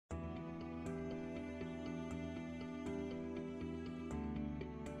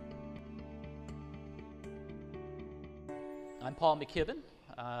I'm Paul McKibben.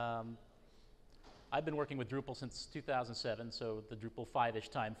 Um, I've been working with Drupal since 2007, so the Drupal 5-ish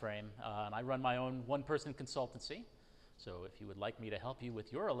time frame. And I run my own one-person consultancy. So if you would like me to help you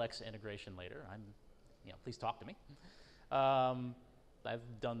with your Alexa integration later, please talk to me.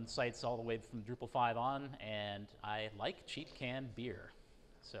 I've done sites all the way from Drupal 5 on, and I like cheap canned beer.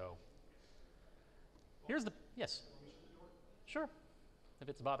 So here's the, yes, sure, if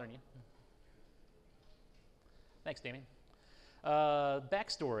it's bothering you. Thanks, Damien.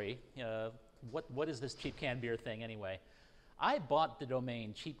 Backstory, what is this cheap canned beer thing anyway? I bought the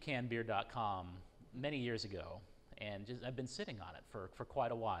domain cheapcannedbeer.com many years ago, and I've been sitting on it for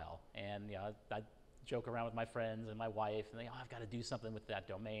quite a while. And I joke around with my friends and my wife, and I've got to do something with that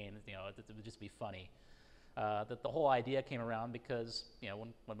domain. It would just be funny. That the whole idea came around because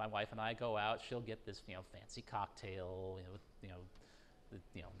when my wife and I go out, she'll get this fancy cocktail,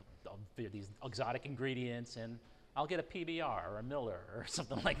 these exotic ingredients, and I'll get a PBR or a Miller or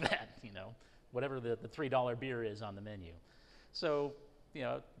something like that, whatever the $3 beer is on the menu. So,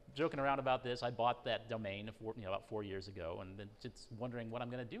 joking around about this, I bought that domain about 4 years ago, and then just wondering what I'm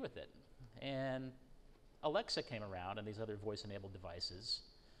going to do with it. And Alexa came around and these other voice-enabled devices.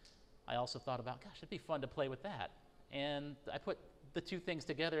 I also thought about, gosh, it'd be fun to play with that. And I put the two things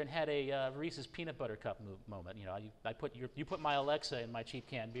together and had a Reese's peanut butter cup moment. You put my Alexa in my cheap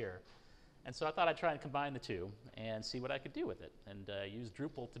canned beer. And so I thought I'd try and combine the two and see what I could do with it, and use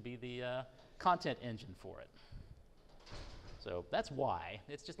Drupal to be the content engine for it. So that's why.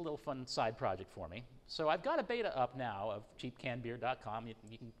 It's just a little fun side project for me. So I've got a beta up now of cheapcannedbeer.com.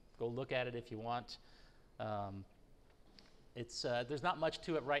 You can go look at it if you want. There's not much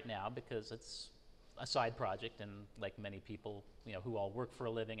to it right now because it's a side project, and like many people who all work for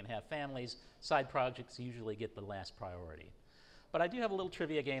a living and have families, side projects usually get the last priority. But I do have a little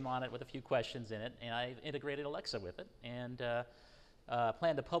trivia game on it with a few questions in it, and I've integrated Alexa with it, and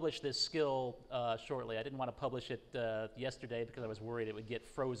plan to publish this skill shortly. I didn't want to publish it yesterday because I was worried it would get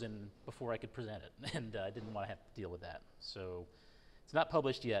frozen before I could present it, and I didn't want to have to deal with that. So it's not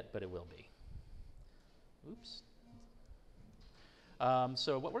published yet, but it will be. Oops.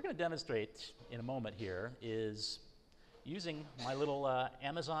 So what we're going to demonstrate in a moment here is using my little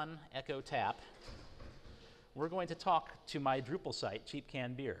Amazon Echo Tap. We're going to talk to my Drupal site, Cheap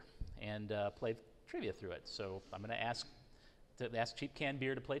Canned Beer, and play trivia through it. So I'm going to ask Cheap Canned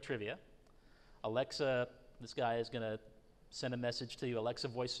Beer to play trivia. Alexa, this guy is going to send a message to Alexa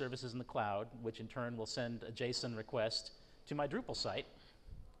Voice Services in the cloud, which in turn will send a JSON request to my Drupal site.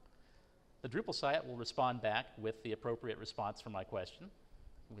 The Drupal site will respond back with the appropriate response for my question,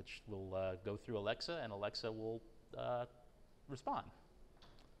 which will go through Alexa, and Alexa will respond.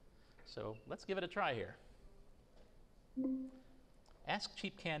 So let's give it a try here. Ask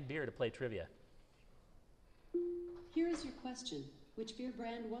Cheap Canned Beer to play trivia. Here is your question. Which beer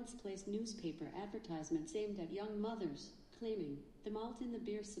brand once placed newspaper advertisements aimed at young mothers, claiming the malt in the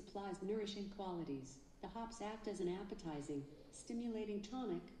beer supplies nourishing qualities, the hops act as an appetizing, stimulating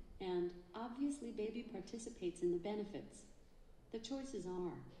tonic, and obviously baby participates in the benefits? The choices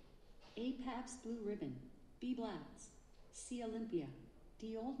are A. Pabst Blue Ribbon, B. Blatz, C. Olympia,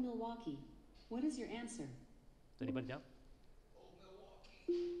 D. Old Milwaukee. What is your answer? Does anybody know?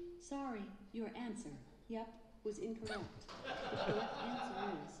 Sorry, your answer, yep, was incorrect. The correct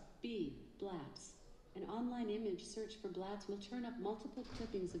answer is B. Blatz. An online image search for Blatz will turn up multiple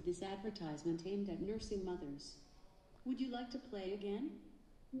clippings of this advertisement aimed at nursing mothers. Would you like to play again?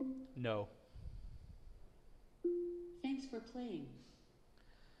 No. Thanks for playing.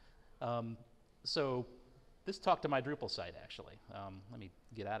 So this talked to my Drupal site, actually. Let me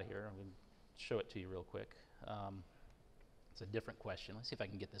get out of here. I'm going to show it to you real quick. It's a different question. Let's see if I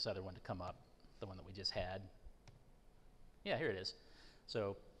can get this other one to come up, the one that we just had. Yeah, here it is.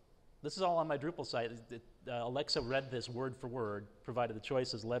 So this is all on my Drupal site. Alexa read this word for word, provided the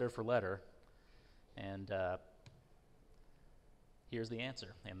choices letter for letter, and here's the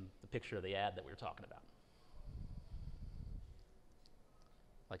answer and the picture of the ad that we were talking about.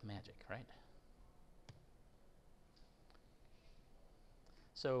 Like magic, right?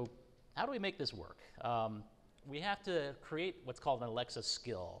 So how do we make this work? We have to create what's called an Alexa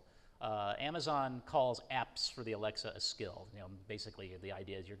skill. Amazon calls apps for the Alexa a skill. Basically the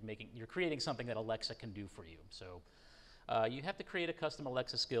idea is you're creating something that Alexa can do for you. So you have to create a custom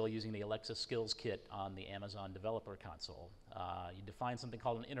Alexa skill using the Alexa Skills Kit on the Amazon Developer Console. You define something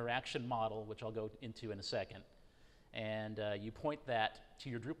called an interaction model, which I'll go into in a second, and you point that to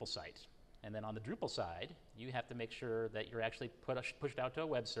your Drupal site. And then on the Drupal side, you have to make sure that you're actually pushed out to a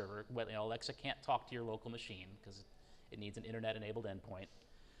web server. Alexa can't talk to your local machine because it needs an internet-enabled endpoint.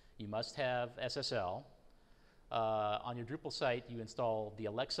 You must have SSL. On your Drupal site, you install the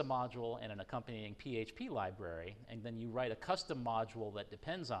Alexa module and an accompanying PHP library, and then you write a custom module that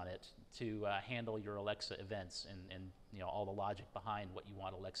depends on it to handle your Alexa events and all the logic behind what you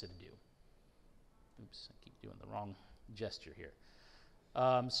want Alexa to do. Oops, I keep doing the wrong gesture here.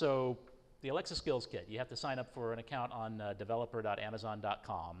 So the Alexa Skills Kit, you have to sign up for an account on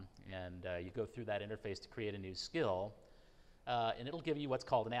developer.amazon.com, and you go through that interface to create a new skill, and it'll give you what's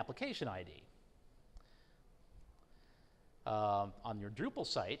called an application ID. On your Drupal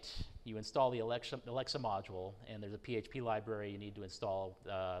site, you install the Alexa module, and there's a PHP library you need to install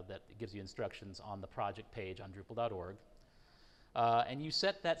that gives you instructions on the project page on Drupal.org. And you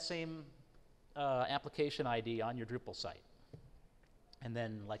set that same application ID on your Drupal site. And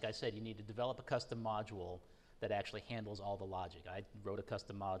then, like I said, you need to develop a custom module that actually handles all the logic. I wrote a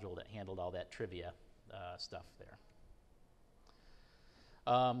custom module that handled all that trivia stuff there.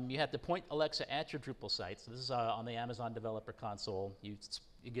 You have to point Alexa at your Drupal site. So this is on the Amazon Developer Console. You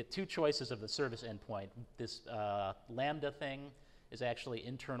get two choices of the service endpoint. This Lambda thing is actually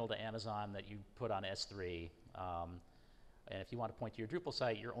internal to Amazon that you put on S3. And if you want to point to your Drupal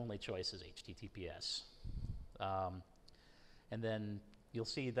site, your only choice is HTTPS. And then you'll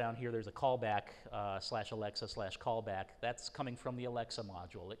see down here there's a callback /Alexa/callback. That's coming from the Alexa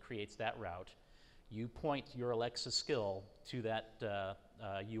module. It creates that route. You point your Alexa skill to that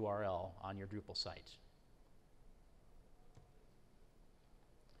URL on your Drupal site.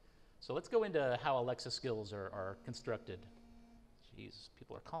 So let's go into how Alexa skills are constructed. Jeez,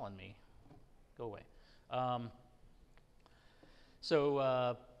 people are calling me. Go away.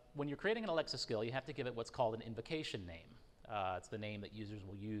 When you're creating an Alexa skill, you have to give it what's called an invocation name. It's the name that users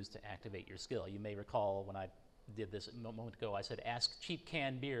will use to activate your skill. You may recall when I did this a moment ago, I said, ask Cheap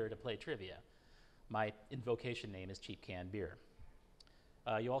Can Beer to play trivia. My invocation name is Cheap Can Beer.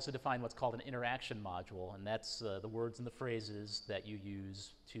 You also define what's called an interaction module, and that's the words and the phrases that you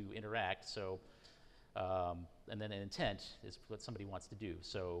use to interact. So, and then an intent is what somebody wants to do.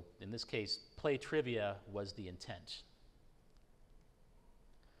 So in this case, play trivia was the intent.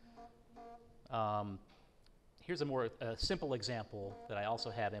 Here's a more simple example that I also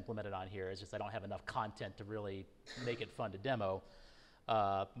have implemented on here. It's just I don't have enough content to really make it fun to demo.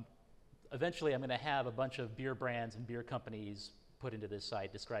 Eventually, I'm going to have a bunch of beer brands and beer companies put into this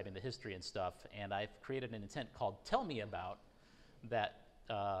site describing the history and stuff, and I've created an intent called Tell Me About that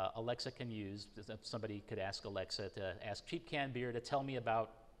Alexa can use. Somebody could ask Alexa to ask Cheap Can Beer to tell me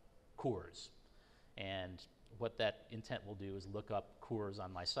about Coors. And what that intent will do is look up Coors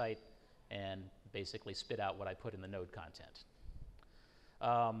on my site and basically spit out what I put in the node content.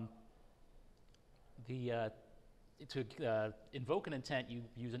 To invoke an intent, you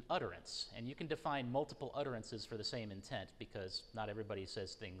use an utterance, and you can define multiple utterances for the same intent because not everybody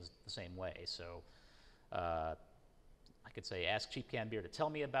says things the same way. So I could say, ask Cheap Can Beer to tell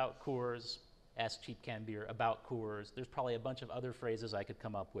me about Coors, ask Cheap Can Beer about Coors. There's probably a bunch of other phrases I could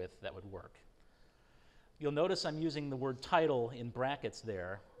come up with that would work. You'll notice I'm using the word title in brackets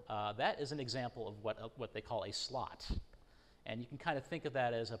there. That is an example of what they call a slot. And you can kind of think of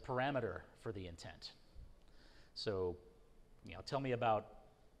that as a parameter for the intent. So, tell me about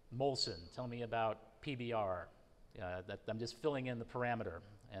Molson, tell me about PBR. That I'm just filling in the parameter,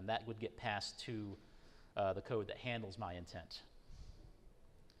 and that would get passed to the code that handles my intent.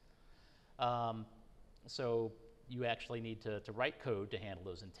 So you actually need to write code to handle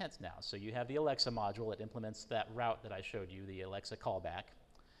those intents now. So you have the Alexa module that implements that route that I showed you, the Alexa callback.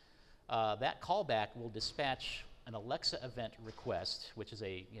 That callback will dispatch an Alexa event request, which is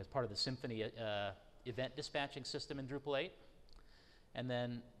part of the Symphony event dispatching system in Drupal 8. And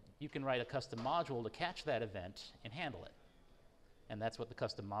then you can write a custom module to catch that event and handle it. And that's what the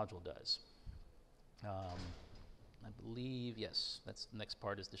custom module does. I believe, yes, that's the next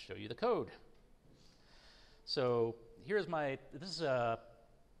part is to show you the code. So here's this is a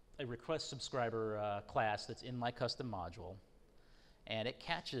request subscriber class that's in my custom module. And it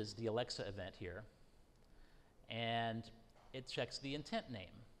catches the Alexa event here. And it checks the intent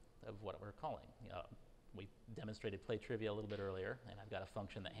name of what we're calling. We demonstrated play trivia a little bit earlier, and I've got a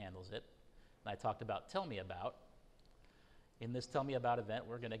function that handles it. And I talked about tell me about. In this tell me about event,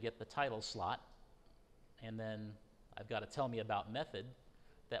 we're going to get the title slot, and then I've got a tell me about method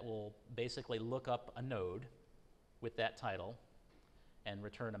that will basically look up a node with that title and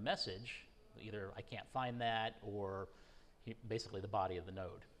return a message. Either I can't find that, or basically the body of the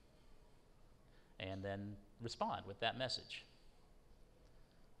node, and then respond with that message.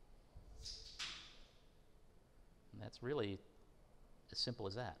 And that's really as simple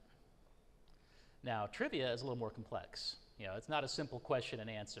as that. Now, trivia is a little more complex. It's not a simple question and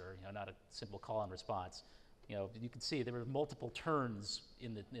answer, not a simple call and response. You know, you can see there were multiple turns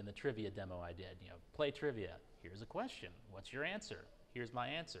in the trivia demo I did. You know, play trivia. Here's a question. What's your answer? Here's my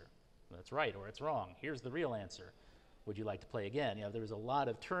answer. That's right or it's wrong. Here's the real answer. Would you like to play again? You know, there was a lot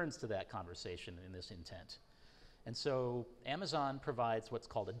of turns to that conversation in this intent. And so Amazon provides what's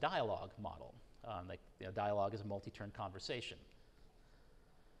called a dialogue model. Like, you know, dialogue is a multi-turn conversation.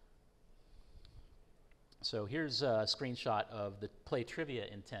 So here's a screenshot of the play trivia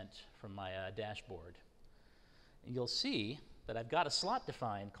intent from my dashboard. And you'll see that I've got a slot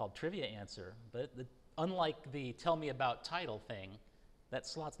defined called trivia answer, but unlike the tell me about title thing, that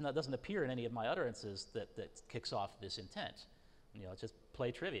slot doesn't appear in any of my utterances that kicks off this intent. You know, it's just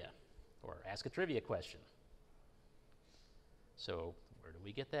play trivia or ask a trivia question. So where do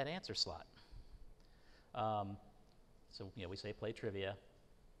we get that answer slot? So, you know, we say play trivia.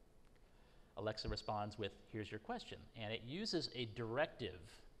 Alexa responds with, here's your question. And it uses a directive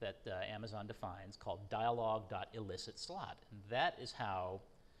that Amazon defines called dialog.elicitSlot. And that is how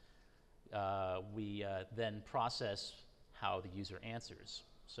we then process how the user answers.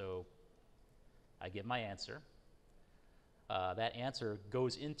 So I give my answer. That answer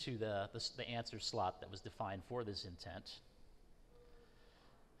goes into the answer slot that was defined for this intent.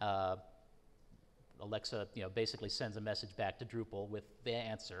 Alexa, you know, basically sends a message back to Drupal with the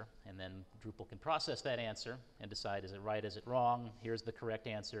answer, and then Drupal can process that answer and decide, is it right, is it wrong? Here's the correct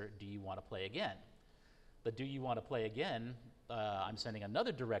answer. Do you want to play again? The do you want to play again, I'm sending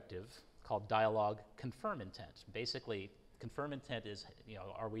another directive called dialog confirm intent. Basically, confirm intent is, you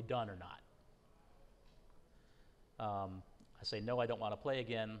know, are we done or not? I say, no, I don't want to play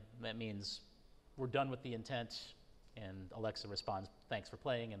again. That means we're done with the intent. And Alexa responds, thanks for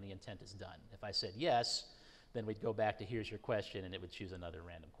playing, and the intent is done. If I said yes, then we'd go back to here's your question, and it would choose another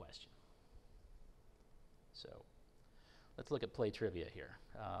random question. So let's look at play trivia here.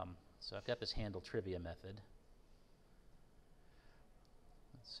 So I've got this handle trivia method.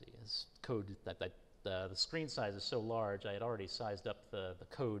 Let's see, this code, the screen size is so large, I had already sized up the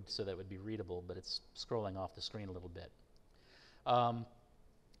code so that it would be readable, but it's scrolling off the screen a little bit.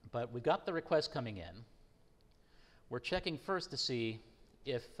 But we've got the request coming in. We're checking first to see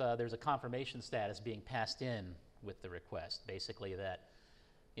if there's a confirmation status being passed in with the request. Basically, that,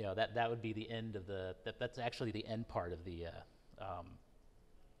 you know, that would be the end of that's actually the end part of the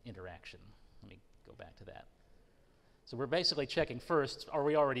interaction. Let me go back to that. So we're basically checking first, are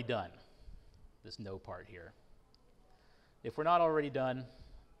we already done? This no part here. If we're not already done,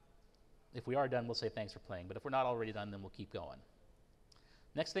 if we are done, we'll say thanks for playing. But if we're not already done, then we'll keep going.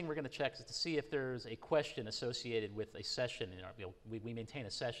 Next thing we're going to check is to see if there's a question associated with a session. We maintain a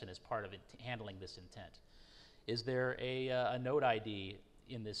session as part of it, handling this intent. Is there a node ID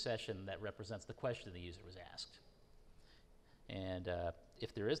in this session that represents the question the user was asked? And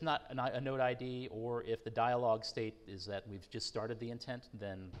if there is not a node ID, or if the dialog state is that we've just started the intent,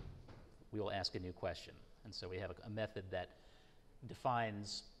 then we will ask a new question. And so we have a method that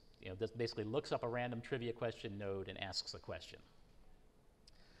defines, you know, that basically looks up a random trivia question node and asks a question.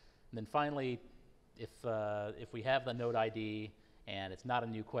 And then finally, if we have the node ID and it's not a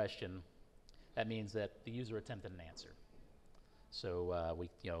new question, that means that the user attempted an answer. So we,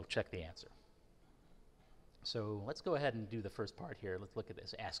 you know, check the answer. So let's go ahead and do the first part here. Let's look at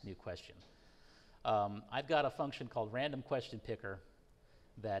this, ask new question. I've got a function called random question picker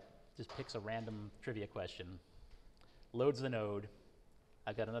that just picks a random trivia question, loads the node.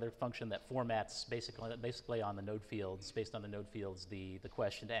 I've got another function that formats basically on the node fields, based on the node fields, the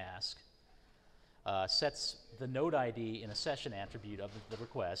question to ask. Sets the node ID in a session attribute of the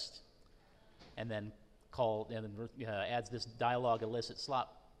request, and then adds this dialog elicit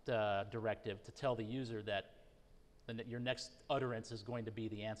slot directive to tell the user that your next utterance is going to be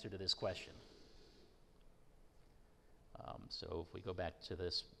the answer to this question. So if we go back to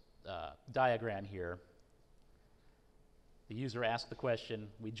this diagram here, the user asked the question,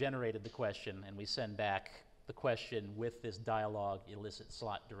 we generated the question, and we send back the question with this dialog elicit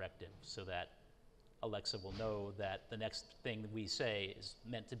slot directive so that Alexa will know that the next thing that we say is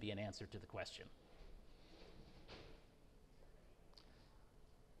meant to be an answer to the question.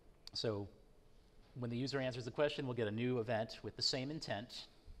 So when the user answers the question, we'll get a new event with the same intent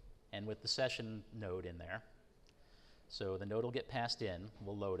and with the session node in there. So the node will get passed in,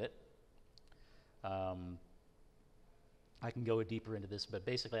 we'll load it. I can go deeper into this, but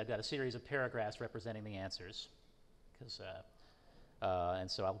basically I've got a series of paragraphs representing the answers, and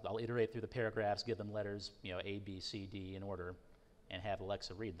so I'll iterate through the paragraphs, give them letters, you know, A, B, C, D in order, and have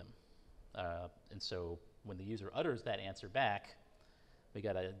Alexa read them. And so when the user utters that answer back, we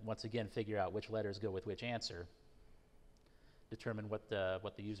got to once again figure out which letters go with which answer, determine what the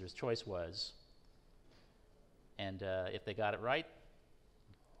user's choice was, And if they got it right,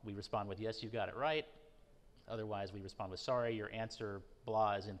 we respond with, yes, you got it right. Otherwise, we respond with, sorry, your answer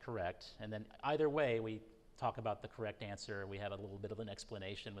blah is incorrect. And then either way, we talk about the correct answer. We have a little bit of an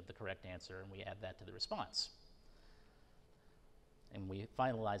explanation with the correct answer, and we add that to the response. And we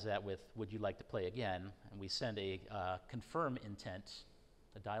finalize that with, would you like to play again? And we send a confirm intent,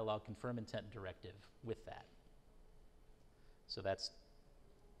 a dialog confirm intent directive with that. So that's,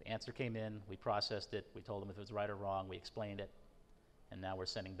 the answer came in, we processed it, we told them if it was right or wrong, we explained it, and now we're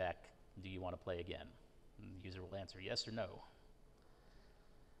sending back, do you want to play again? And the user will answer yes or no.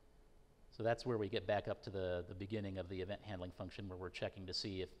 So that's where we get back up to the beginning of the event handling function, where we're checking to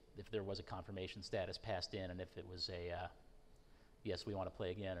see if there was a confirmation status passed in, and if it was a yes, we want to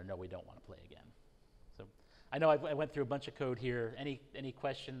play again, or no, we don't want to play again. So I know I went through a bunch of code here. Any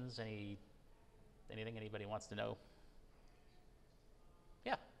questions? Anything anybody wants to know?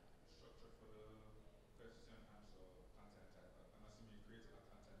 Yeah. Structure for the question answer content type. I'm assuming you created a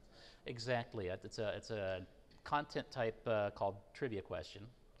content type. Exactly. It's a content type called trivia question.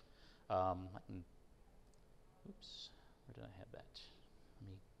 I can, oops, where did I have that? Let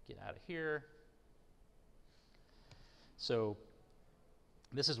me get out of here. So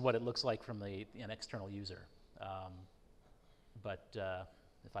this is what it looks like from an external user. But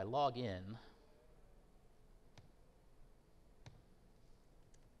if I log in,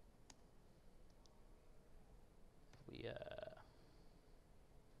 we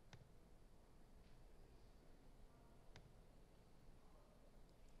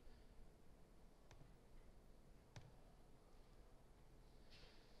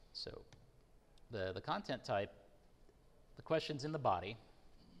so the content type, the question's in the body.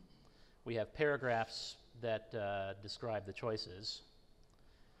 We have paragraphs that describe the choices.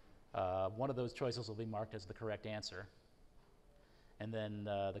 One of those choices will be marked as the correct answer. And then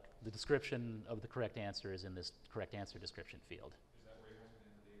the description of the correct answer is in this correct answer description field. Is that where you have to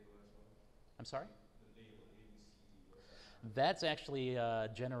name the label as well? I'm sorry? The label, ABCD. That's actually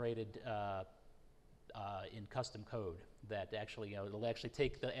generated in custom code. That actually, it'll actually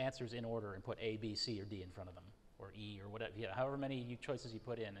take the answers in order and put A, B, C, or D in front of them, or E, or whatever. However many choices you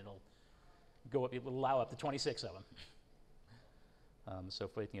put in, it'll go up. It will allow up to 26 of them. So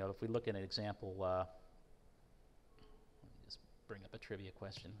if we look at an example, let me just bring up a trivia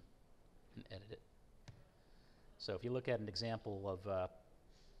question and edit it. So if you look at an example of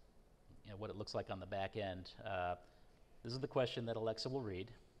what it looks like on the back end, this is the question that Alexa will read.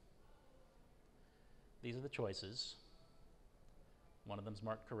 These are the choices. One of them's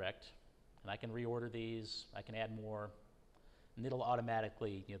marked correct. And I can reorder these. I can add more. And it'll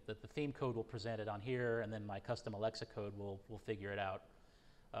automatically, the theme code will present it on here, and then my custom Alexa code will figure it out.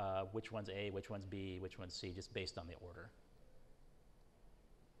 Which one's A, which one's B, which one's C, just based on the order.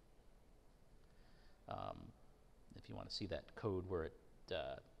 If you want to see that code where it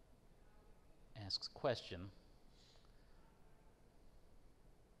asks question,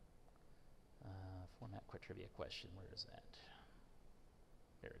 format quick trivia question, where is that?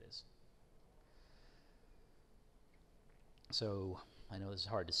 There it is. So I know this is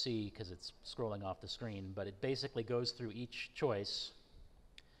hard to see because it's scrolling off the screen, but it basically goes through each choice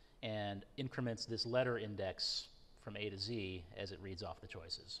and increments this letter index from A to Z as it reads off the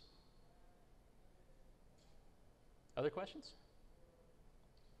choices. Other questions?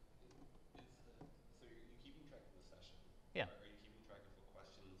 So you're keeping track of the session? Yeah. Are you keeping track of what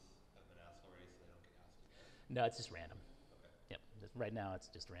questions have been asked already so they don't get asked again? No, it's just random. Okay. Yep. Right now it's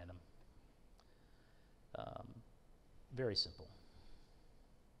just random. Very simple.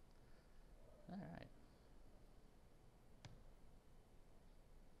 All right.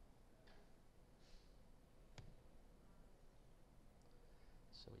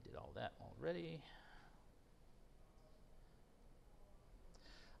 So we did all that already.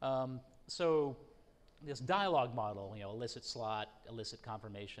 So this dialogue model, elicit slot, elicit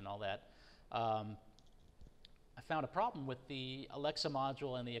confirmation, all that. I found a problem with the Alexa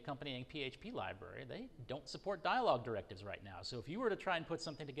module and the accompanying PHP library. They don't support dialogue directives right now. So if you were to try and put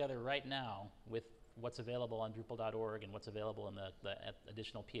something together right now with what's available on Drupal.org and what's available in the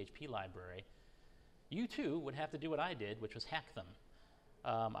additional PHP library, you too would have to do what I did, which was hack them.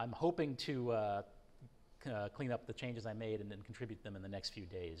 I'm hoping to clean up the changes I made and then contribute them in the next few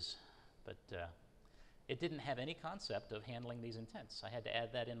days. But it didn't have any concept of handling these intents. I had to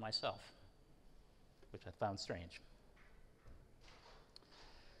add that in myself, which I found strange.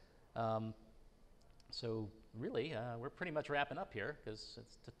 So really, we're pretty much wrapping up here because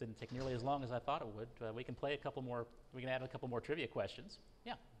it didn't take nearly as long as I thought it would. We can play a couple more. We can add a couple more trivia questions.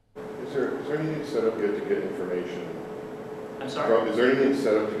 Yeah. Is there anything set up yet to get information? I'm sorry? Is there anything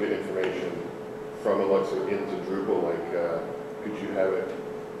set up to get information from Alexa into Drupal? Like, could you have it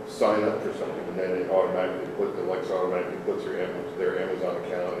sign up for something and then it automatically Alexa automatically puts their Amazon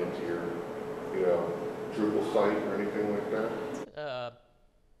account into your, you know, Drupal site or anything like that?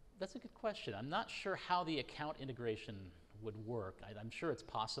 That's a good question. I'm not sure how the account integration would work. I'm sure it's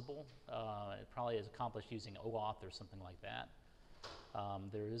possible. It probably is accomplished using OAuth or something like that.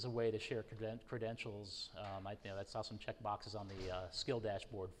 There is a way to share credentials. I saw some checkboxes on the skill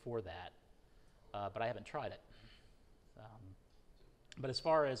dashboard for that, but I haven't tried it. But as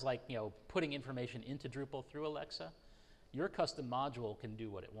far as like, you know, putting information into Drupal through Alexa, your custom module can do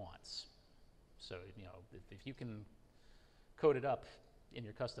what it wants. So, you know, if you can code it up in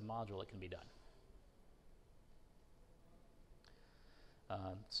your custom module, it can be done.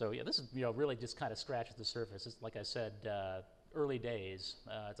 So yeah, this is, you know, really just kind of scratches the surface. It's, like I said, early days.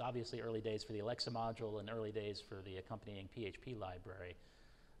 It's obviously early days for the Alexa module and early days for the accompanying PHP library.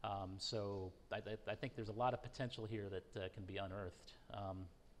 So I think there's a lot of potential here that can be unearthed.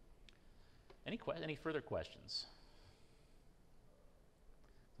 Any further questions?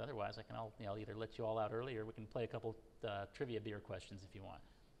 Otherwise, I'll either let you all out early, or we can play a couple trivia beer questions if you want.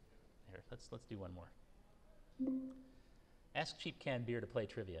 Here, let's do one more. Ask Cheap Can Beer to play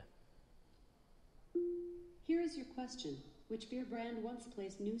trivia. Here is your question. Which beer brand once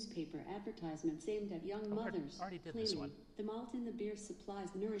placed newspaper advertisements aimed at young mothers, already did this claiming one. the malt in the beer supplies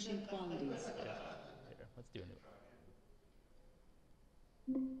nourishing qualities? Yeah. Here, let's do a new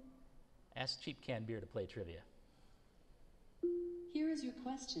one. Ask Cheap Can Beer to play trivia. Here is your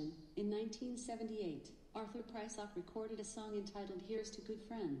question. In 1978, Arthur Prysock recorded a song entitled Here's to Good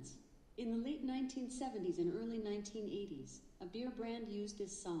Friends. In the late 1970s and early 1980s, a beer brand used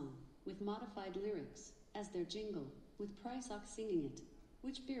this song, with modified lyrics, as their jingle, with Prysock singing it.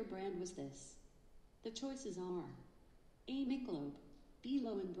 Which beer brand was this? The choices are A. Michelob, B.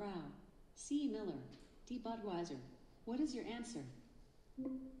 Lowenbrau, C. Miller, D. Budweiser. What is your answer?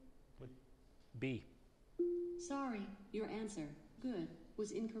 B. Sorry, your answer, good,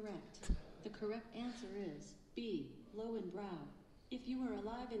 was incorrect. The correct answer is B. Lowenbrau. If you were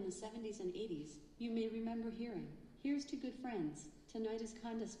alive in the 70s and 80s, you may remember hearing, Here's to Good Friends, tonight is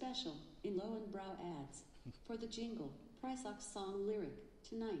kinda special, in Lowenbrau ads. For the jingle, Prysock's song lyric,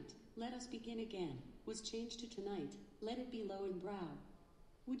 Tonight, Let Us Begin Again, was changed to Tonight, Let It Be Lowenbrau.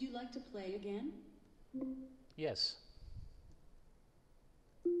 Would you like to play again? Yes.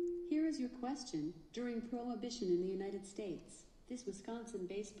 Here is your question. During Prohibition in the United States, this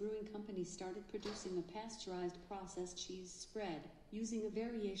Wisconsin-based brewing company started producing a pasteurized processed cheese spread, using a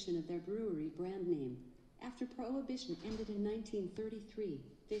variation of their brewery brand name. After Prohibition ended in 1933,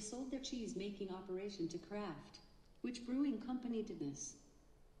 they sold their cheese-making operation to Kraft. Which brewing company did this?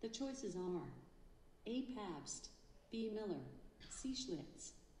 The choices are A. Pabst, B. Miller, C.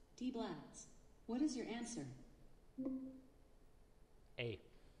 Schlitz, D. Blatz. What is your answer? A.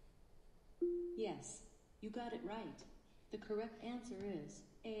 Yes, you got it right. The correct answer is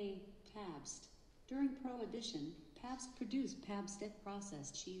A. Pabst. During Prohibition, Pabst produced Pabst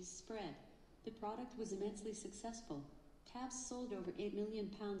processed cheese spread. The product was immensely successful. Pabst sold over 8 million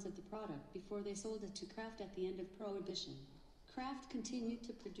pounds of the product before they sold it to Kraft at the end of Prohibition. Kraft continued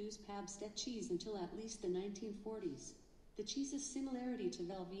to produce Pabst cheese until at least the 1940s. The cheese's similarity to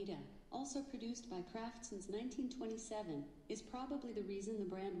Velveeta, also produced by Kraft since 1927, is probably the reason the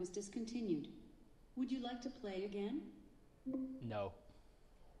brand was discontinued. Would you like to play again? No.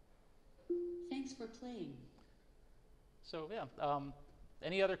 Thanks for playing. So yeah,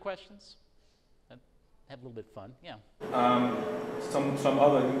 any other questions? Have a little bit of fun, yeah. Some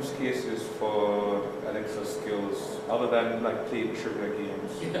other use cases for Alexa skills, other than like playing trivia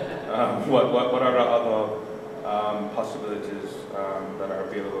games. What are the other possibilities that are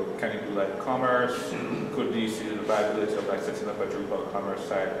available? Can you do like commerce? Could you see the viability of like setting up a Drupal commerce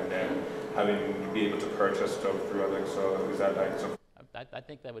site and then having be able to purchase stuff through Alexa? Is that like something? I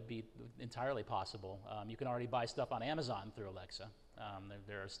think that would be entirely possible. You can already buy stuff on Amazon through Alexa.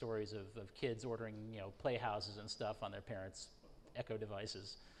 There are stories of kids ordering, you know, playhouses and stuff on their parents' Echo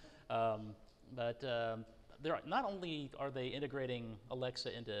devices. But not only are they integrating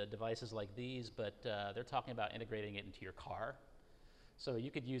Alexa into devices like these, but they're talking about integrating it into your car. So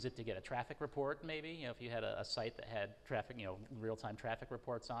you could use it to get a traffic report, maybe. You know, if you had a site that had traffic, you know, real-time traffic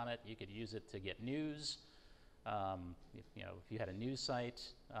reports on it, you could use it to get news. If you had a news site,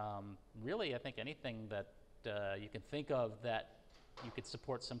 really, I think anything that you can think of that you could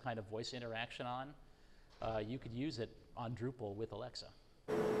support some kind of voice interaction on, you could use it on Drupal with Alexa.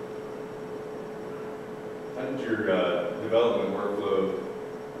 How did your development workflow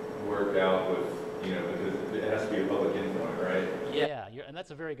work out with, you know, because it has to be a public endpoint, right? Yeah, and that's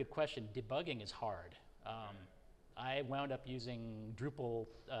a very good question. Debugging is hard. I wound up using Drupal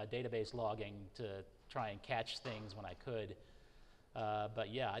database logging to try and catch things when I could. But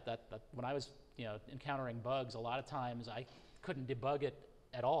yeah, I thought that when I was encountering bugs, a lot of times I couldn't debug it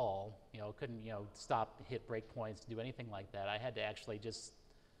at all. Couldn't stop, hit breakpoints, do anything like that. I had to actually just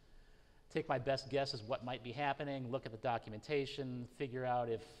take my best guess as what might be happening, look at the documentation, figure out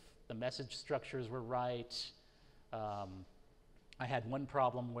if the message structures were right. I had one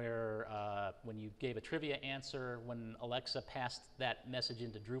problem where when you gave a trivia answer, when Alexa passed that message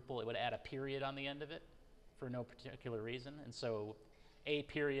into Drupal, it would add a period on the end of it for no particular reason. And so a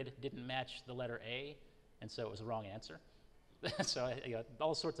period didn't match the letter A, and so it was the wrong answer. So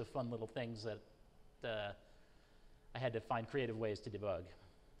all sorts of fun little things that I had to find creative ways to debug.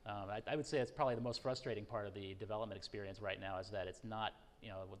 I would say it's probably the most frustrating part of the development experience right now is that it's not,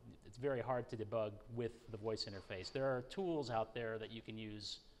 it's very hard to debug with the voice interface. There are tools out there that you can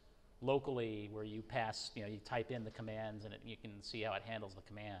use locally where you pass, you type in the commands and you can see how it handles the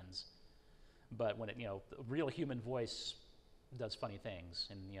commands. But when a real human voice does funny things,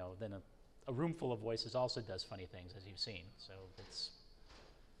 and then a room full of voices also does funny things, as you've seen. So it's.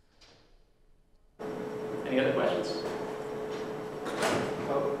 Any other questions?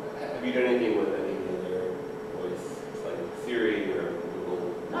 Have you done anything with any other voice, like Siri or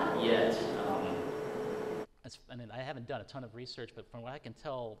Google? Not yet. I haven't done a ton of research, but from what I can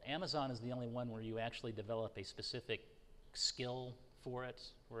tell, Amazon is the only one where you actually develop a specific skill for it,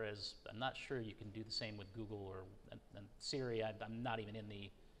 whereas I'm not sure you can do the same with Google and Siri. I'm not even in the,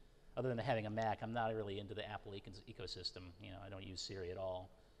 other than having a Mac, I'm not really into the Apple ecosystem. I don't use Siri at all,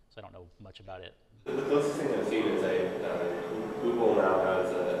 so I don't know much about it. The closest thing I've seen is Google now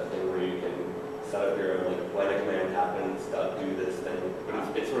has a thing where you can set up your own, like, when a command happens, do this thing.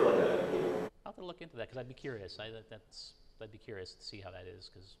 But it's sort of like a, I'll have to look into that because I'd be curious. I'd be curious to see how that is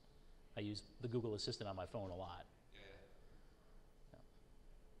because I use the Google Assistant on my phone a lot. Yeah.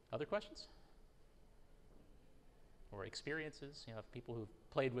 Other questions? Or experiences? People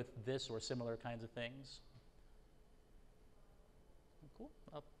who've played with this or similar kinds of things? Cool.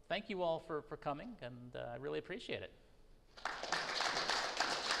 Well, thank you all for coming, and I really appreciate it.